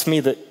strikes me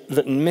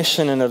that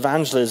mission and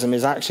evangelism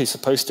is actually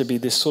supposed to be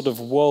this sort of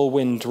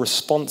whirlwind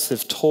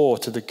responsive tour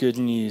to the good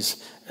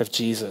news of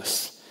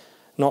Jesus,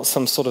 not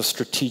some sort of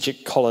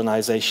strategic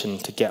colonization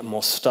to get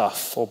more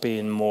stuff or be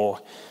in more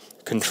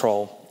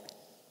control.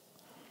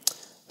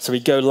 So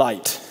we go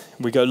light,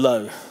 we go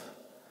low.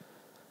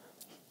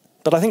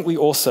 But I think we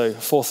also,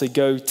 fourthly,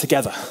 go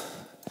together.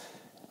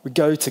 We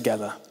go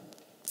together.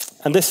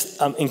 And this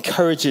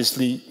encourages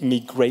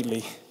me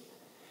greatly.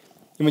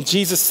 And when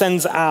Jesus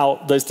sends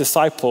out those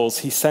disciples,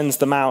 he sends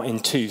them out in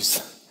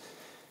twos.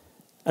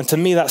 And to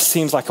me, that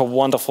seems like a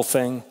wonderful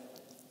thing.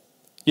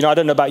 You know, I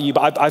don't know about you,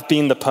 but I've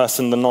been the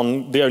person,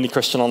 the only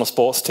Christian on a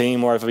sports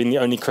team, or I've been the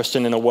only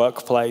Christian in a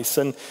workplace.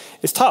 And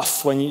it's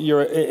tough when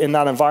you're in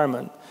that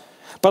environment.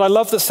 But I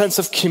love the sense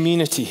of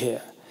community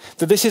here,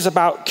 that this is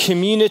about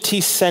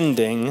community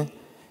sending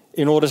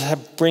in order to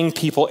bring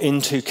people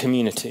into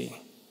community.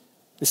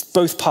 It's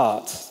both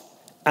parts.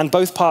 And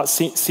both parts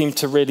seem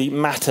to really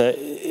matter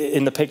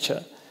in the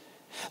picture.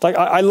 Like,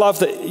 I love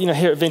that, you know,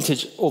 here at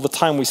Vintage, all the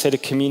time we say to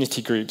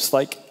community groups,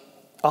 like,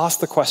 ask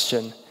the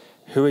question,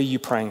 who are you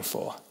praying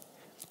for?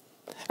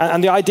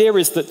 And the idea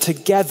is that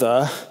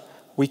together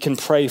we can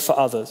pray for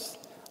others.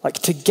 Like,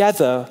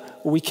 together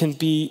we can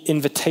be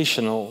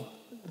invitational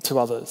to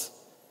others.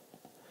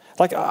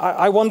 Like,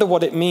 I wonder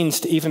what it means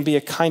to even be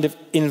a kind of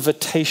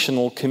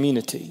invitational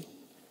community.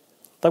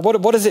 Like,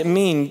 what does it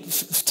mean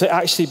to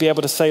actually be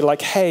able to say,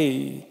 like,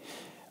 hey,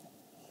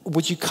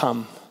 would you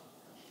come?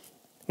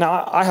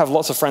 Now, I have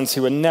lots of friends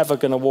who are never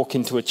going to walk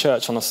into a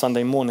church on a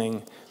Sunday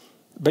morning,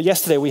 but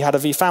yesterday we had a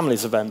V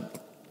Families event.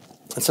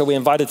 And so we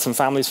invited some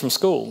families from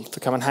school to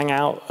come and hang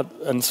out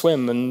and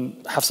swim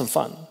and have some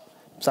fun.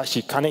 It's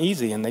actually kind of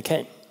easy, and they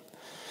came.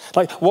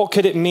 Like, what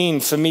could it mean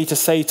for me to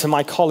say to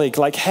my colleague,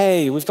 like,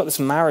 hey, we've got this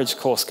marriage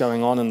course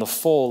going on in the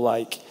fall,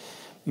 like,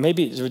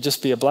 maybe it would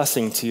just be a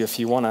blessing to you if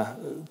you want to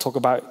talk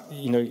about,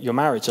 you know, your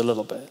marriage a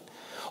little bit.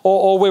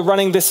 Or we're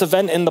running this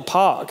event in the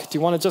park. Do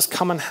you want to just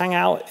come and hang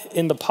out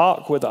in the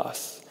park with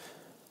us?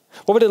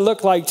 What would it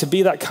look like to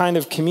be that kind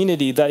of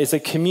community that is a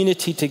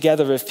community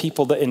together of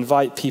people that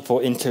invite people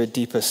into a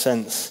deeper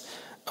sense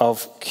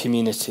of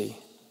community?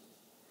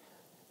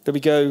 That we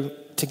go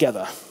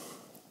together.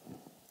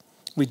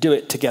 We do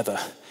it together.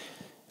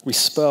 We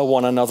spur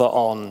one another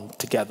on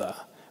together.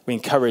 We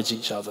encourage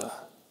each other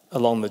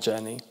along the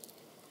journey.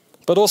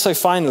 But also,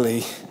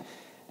 finally,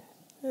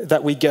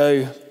 that we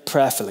go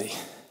prayerfully.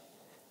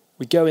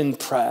 We go in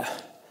prayer.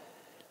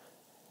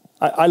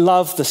 I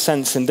love the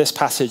sense in this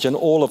passage and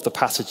all of the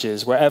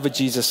passages, wherever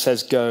Jesus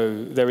says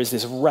go, there is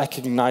this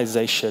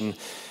recognition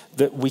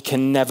that we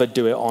can never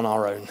do it on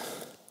our own.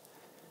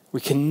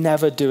 We can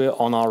never do it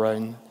on our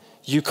own.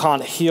 You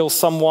can't heal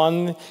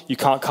someone. You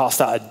can't cast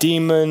out a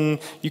demon.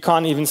 You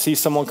can't even see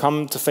someone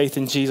come to faith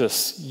in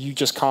Jesus. You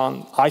just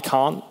can't. I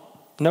can't.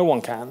 No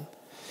one can.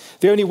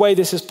 The only way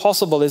this is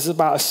possible is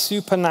about a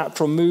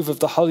supernatural move of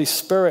the Holy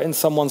Spirit in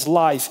someone's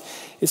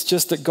life. It's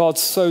just that God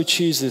so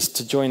chooses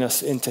to join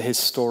us into his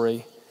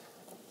story.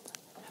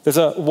 There's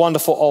a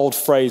wonderful old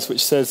phrase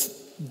which says,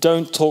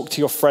 don't talk to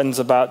your friends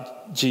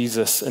about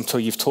Jesus until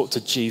you've talked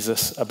to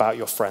Jesus about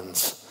your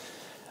friends.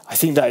 I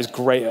think that is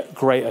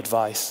great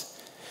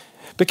advice.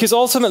 Because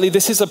ultimately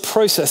this is a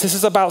process. This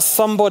is about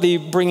somebody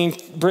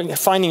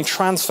finding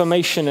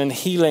transformation and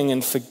healing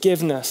and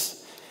forgiveness.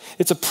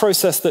 It's a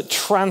process that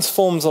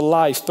transforms a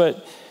life,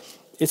 but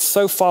it's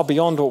so far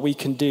beyond what we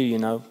can do, you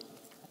know.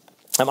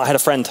 I had a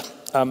friend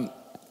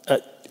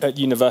at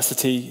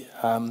university.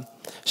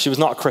 She was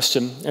not a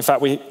Christian. In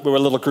fact, we were a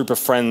little group of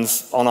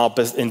friends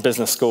in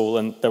business school,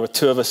 and there were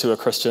two of us who were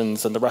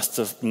Christians and the rest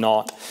of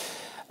not.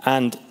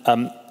 And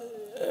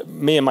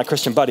me and my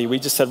Christian buddy, we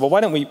just said, well,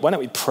 why don't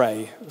we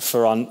pray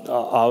for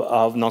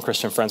our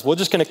non-Christian friends? We're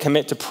just going to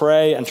commit to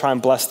pray and try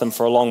and bless them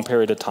for a long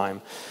period of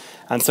time.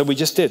 And so we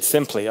just did,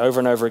 simply, over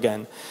and over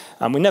again.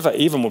 And we never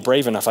even were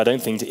brave enough, I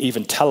don't think, to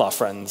even tell our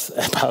friends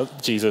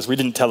about Jesus. We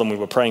didn't tell them we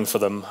were praying for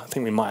them. I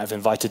think we might have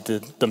invited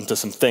them to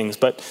some things.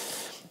 But,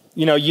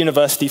 you know,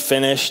 university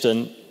finished,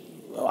 and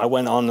I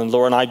went on, and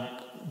Laura and I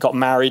got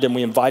married, and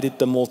we invited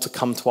them all to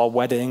come to our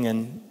wedding.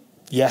 And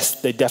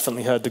yes, they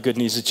definitely heard the good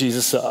news of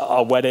Jesus at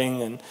our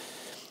wedding. And,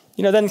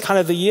 you know, then kind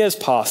of the years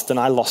passed, and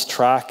I lost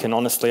track. And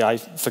honestly, I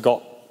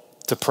forgot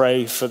to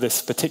pray for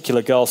this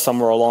particular girl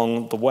somewhere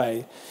along the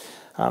way.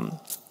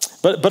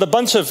 But a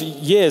bunch of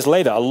years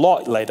later, a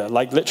lot later,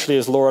 like literally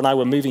as Laura and I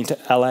were moving to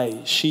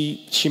LA,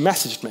 she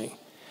messaged me.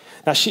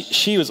 Now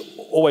she was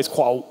always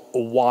quite a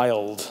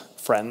wild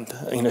friend.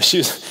 You know, she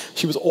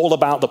was all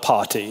about the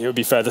party, it would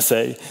be fair to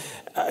say.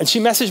 And she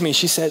messaged me,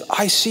 she said,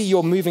 I see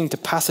you're moving to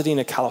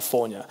Pasadena,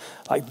 California.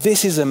 Like,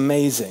 this is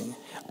amazing.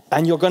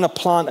 And you're going to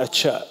plant a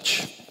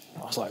church.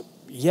 I was like,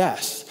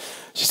 yes.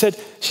 She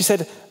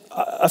said,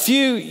 a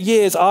few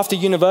years after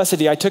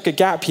university, I took a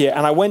gap year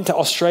and I went to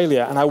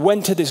Australia, and I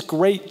went to this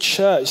great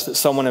church that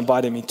someone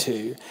invited me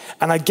to,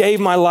 and I gave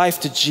my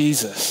life to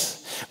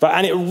Jesus.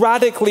 And it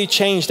radically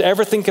changed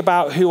everything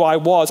about who I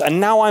was.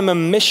 And now I'm a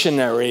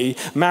missionary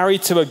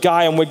married to a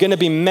guy, and we're going to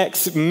be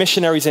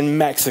missionaries in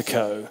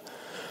Mexico.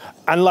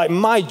 And like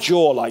my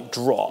jaw like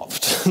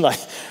dropped. Like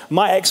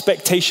my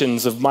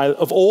expectations of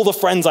all the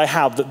friends I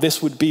have, that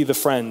this would be the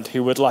friend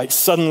who would like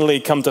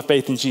suddenly come to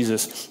faith in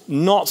Jesus,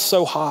 not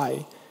so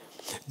high.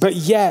 But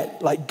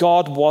yet, like,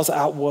 God was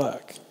at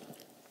work.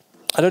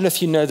 I don't know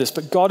if you know this,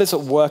 but God is at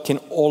work in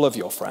all of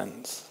your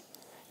friends.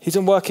 He's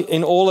at work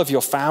in all of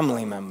your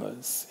family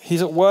members.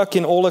 He's at work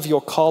in all of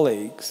your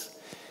colleagues.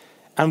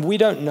 And we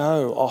don't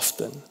know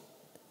often.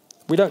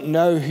 We don't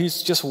know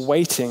who's just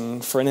waiting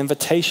for an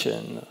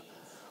invitation,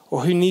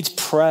 or who needs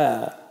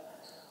prayer,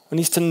 or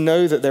needs to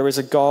know that there is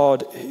a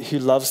God who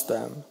loves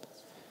them.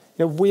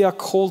 We are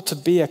called to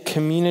be a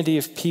community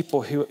of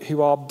people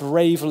who are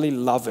bravely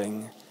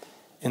loving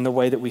in the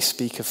way that we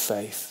speak of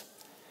faith.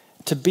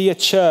 To be a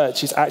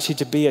church is actually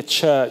to be a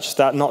church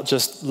that not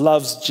just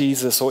loves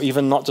Jesus or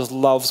even not just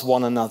loves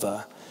one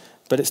another,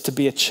 but it's to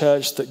be a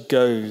church that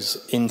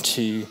goes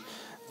into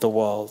the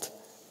world.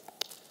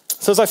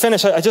 So as I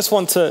finish, I just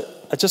want to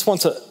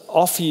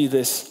offer you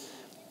this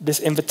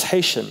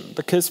invitation,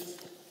 because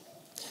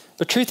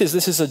the truth is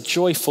this is a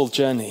joyful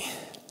journey,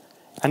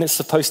 and it's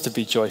supposed to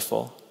be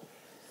joyful.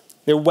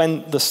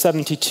 When the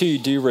 72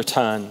 do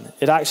return,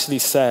 it actually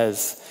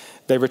says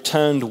they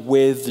returned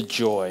with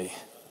joy,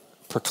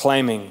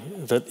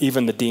 proclaiming that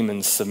even the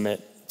demons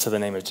submit to the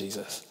name of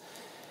Jesus.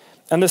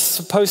 And there's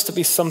supposed to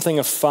be something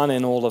of fun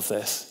in all of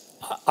this.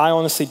 I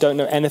honestly don't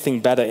know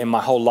anything better in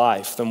my whole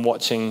life than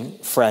watching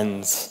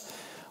friends,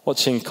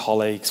 watching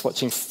colleagues,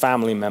 watching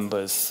family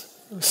members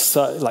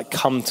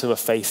come to a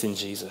faith in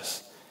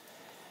Jesus.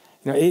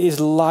 It is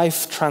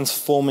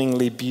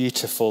life-transformingly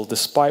beautiful,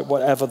 despite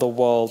whatever the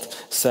world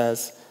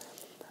says.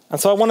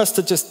 And so I want us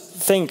to just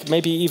think,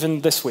 maybe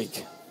even this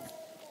week,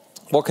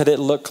 what could it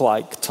look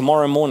like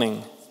tomorrow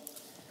morning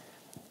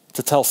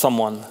to tell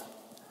someone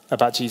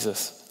about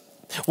Jesus?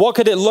 What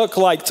could it look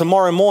like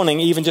tomorrow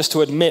morning even just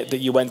to admit that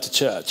you went to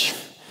church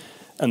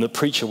and the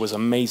preacher was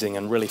amazing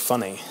and really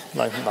funny?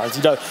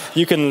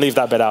 You can leave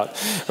that bit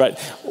out, right?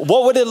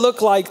 What would it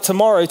look like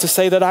tomorrow to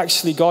say that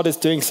actually God is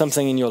doing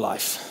something in your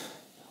life?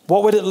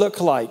 What would it look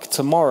like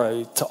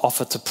tomorrow to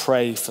offer to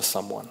pray for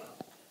someone?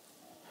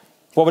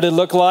 What would it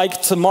look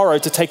like tomorrow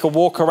to take a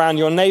walk around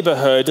your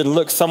neighborhood and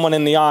look someone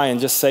in the eye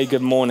and just say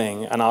good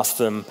morning and ask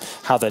them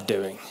how they're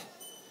doing?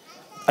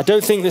 I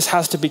don't think this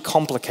has to be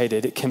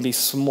complicated. It can be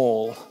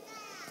small.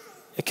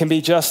 It can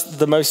be just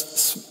the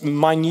most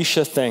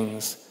minutiae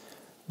things.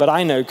 But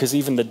I know, because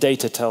even the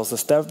data tells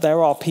us,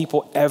 there are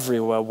people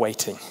everywhere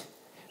waiting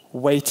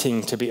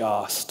to be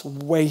asked,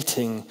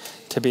 waiting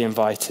to be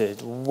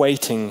invited,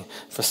 waiting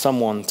for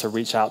someone to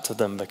reach out to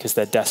them because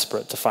they're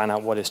desperate to find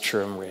out what is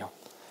true and real.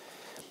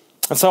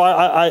 And so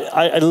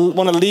I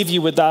want to leave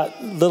you with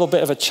that little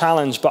bit of a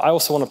challenge, but I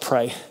also want to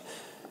pray,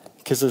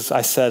 because as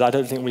I said, I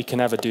don't think we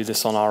can ever do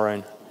this on our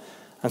own.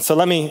 And so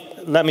let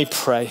me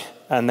pray,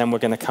 and then we're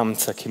going to come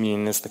to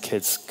communion as the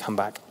kids come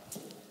back.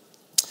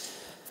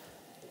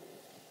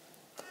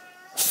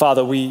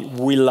 Father, we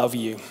love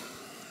you.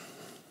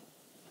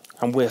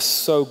 And we're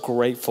so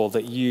grateful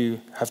that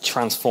you have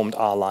transformed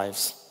our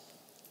lives.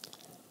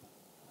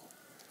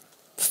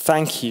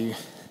 Thank you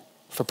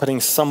for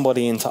putting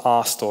somebody into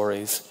our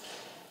stories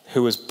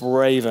who was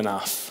brave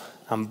enough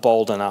and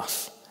bold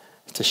enough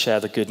to share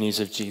the good news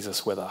of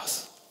Jesus with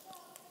us.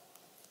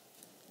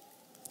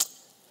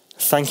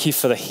 Thank you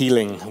for the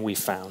healing we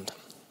found,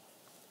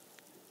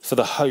 for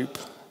the hope,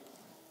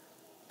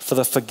 for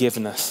the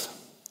forgiveness.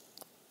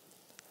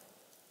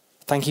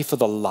 Thank you for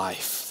the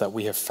life that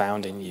we have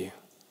found in you.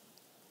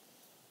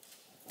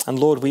 And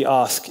Lord, we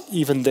ask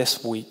even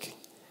this week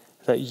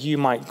that you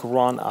might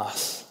grant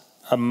us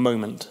a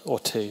moment or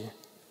two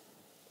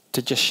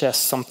to just share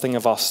something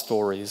of our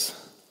stories,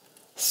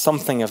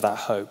 something of that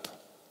hope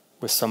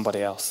with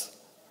somebody else.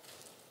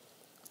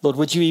 Lord,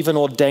 would you even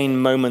ordain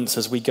moments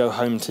as we go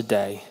home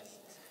today,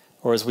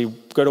 or as we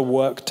go to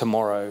work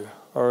tomorrow,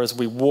 or as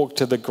we walk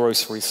to the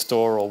grocery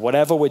store, or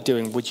whatever we're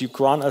doing, would you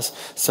grant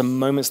us some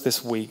moments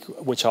this week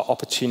which are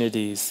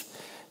opportunities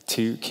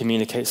to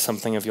communicate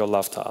something of your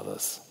love to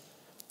others?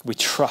 We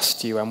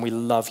trust you and we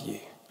love you.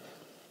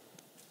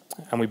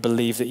 And we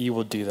believe that you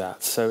will do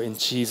that. So in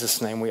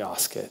Jesus' name we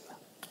ask it.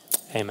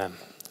 Amen.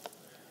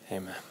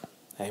 Amen.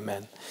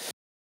 Amen.